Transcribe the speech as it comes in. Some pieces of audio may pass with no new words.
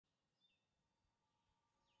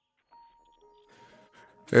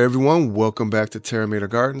Hey everyone, welcome back to Terramator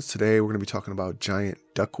Gardens. Today we're going to be talking about giant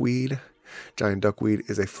duckweed. Giant duckweed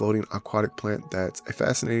is a floating aquatic plant that's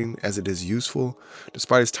fascinating as it is useful.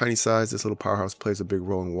 Despite its tiny size, this little powerhouse plays a big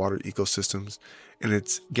role in water ecosystems, and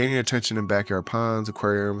it's gaining attention in backyard ponds,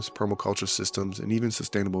 aquariums, permaculture systems, and even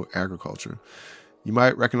sustainable agriculture. You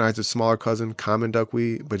might recognize its smaller cousin, common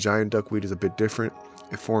duckweed, but giant duckweed is a bit different.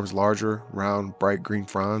 It forms larger, round, bright green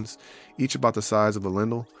fronds, each about the size of a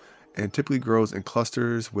lentil, and typically grows in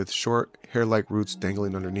clusters with short, hair-like roots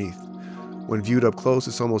dangling underneath. When viewed up close,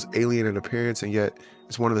 it's almost alien in appearance, and yet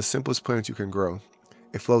it's one of the simplest plants you can grow.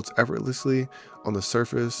 It floats effortlessly on the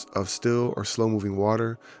surface of still or slow-moving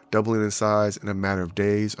water, doubling in size in a matter of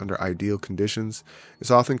days under ideal conditions.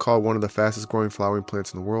 It's often called one of the fastest-growing flowering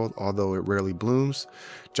plants in the world, although it rarely blooms.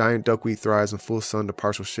 Giant duckweed thrives in full sun to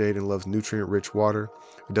partial shade and loves nutrient-rich water.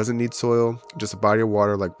 It doesn't need soil, just a body of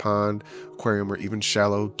water like pond, aquarium, or even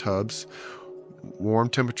shallow tubs. Warm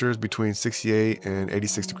temperatures between 68 and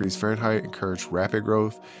 86 degrees Fahrenheit encourage rapid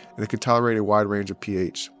growth, and it can tolerate a wide range of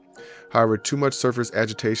pH. However, too much surface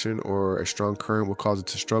agitation or a strong current will cause it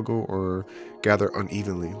to struggle or gather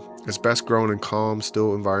unevenly. It's best grown in calm,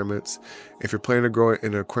 still environments. If you're planning to grow it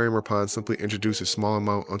in an aquarium or pond, simply introduce a small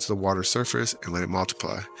amount onto the water surface and let it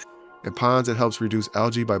multiply. In ponds, it helps reduce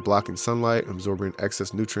algae by blocking sunlight and absorbing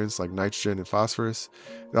excess nutrients like nitrogen and phosphorus.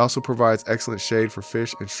 It also provides excellent shade for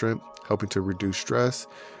fish and shrimp, helping to reduce stress,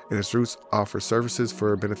 and its roots offer surfaces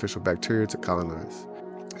for beneficial bacteria to colonize.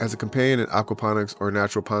 As a companion in aquaponics or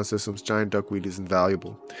natural pond systems, giant duckweed is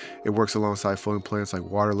invaluable. It works alongside floating plants like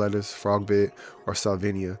water lettuce, frogbit, or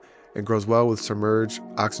salvinia, and grows well with submerged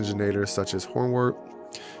oxygenators such as hornwort.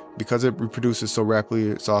 Because it reproduces so rapidly,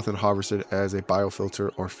 it's often harvested as a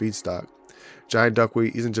biofilter or feedstock. Giant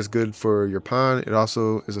duckweed isn't just good for your pond, it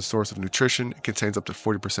also is a source of nutrition. It contains up to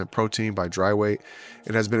 40% protein by dry weight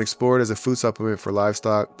and has been explored as a food supplement for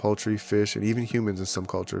livestock, poultry, fish, and even humans in some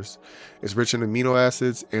cultures. It's rich in amino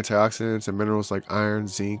acids, antioxidants, and minerals like iron,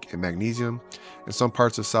 zinc, and magnesium. In some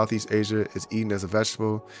parts of Southeast Asia, it's eaten as a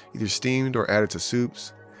vegetable, either steamed or added to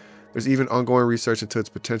soups. There's even ongoing research into its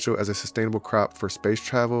potential as a sustainable crop for space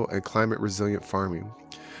travel and climate-resilient farming.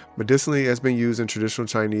 Medicinally, it has been used in traditional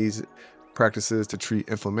Chinese practices to treat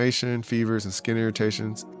inflammation, fevers, and skin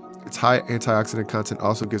irritations. Its high antioxidant content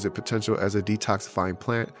also gives it potential as a detoxifying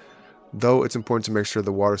plant, though it's important to make sure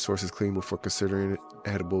the water source is clean before considering it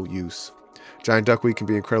edible use. Giant duckweed can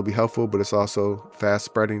be incredibly helpful, but it's also fast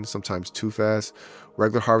spreading, sometimes too fast.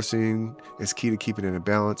 Regular harvesting is key to keeping it in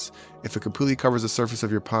balance. If it completely covers the surface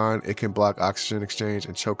of your pond, it can block oxygen exchange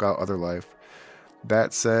and choke out other life.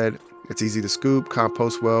 That said, it's easy to scoop,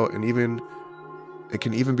 compost well, and it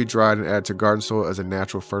can even be dried and added to garden soil as a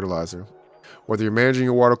natural fertilizer. Whether you're managing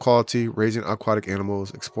your water quality, raising aquatic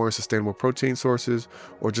animals, exploring sustainable protein sources,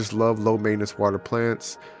 or just love low maintenance water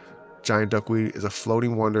plants, giant duckweed is a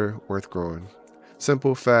floating wonder worth growing.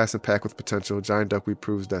 Simple, fast, and packed with potential, giant duckweed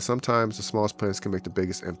proves that sometimes the smallest plants can make the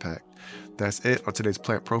biggest impact. That's it on today's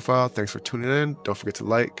plant profile. Thanks for tuning in. Don't forget to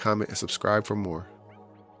like, comment, and subscribe for more.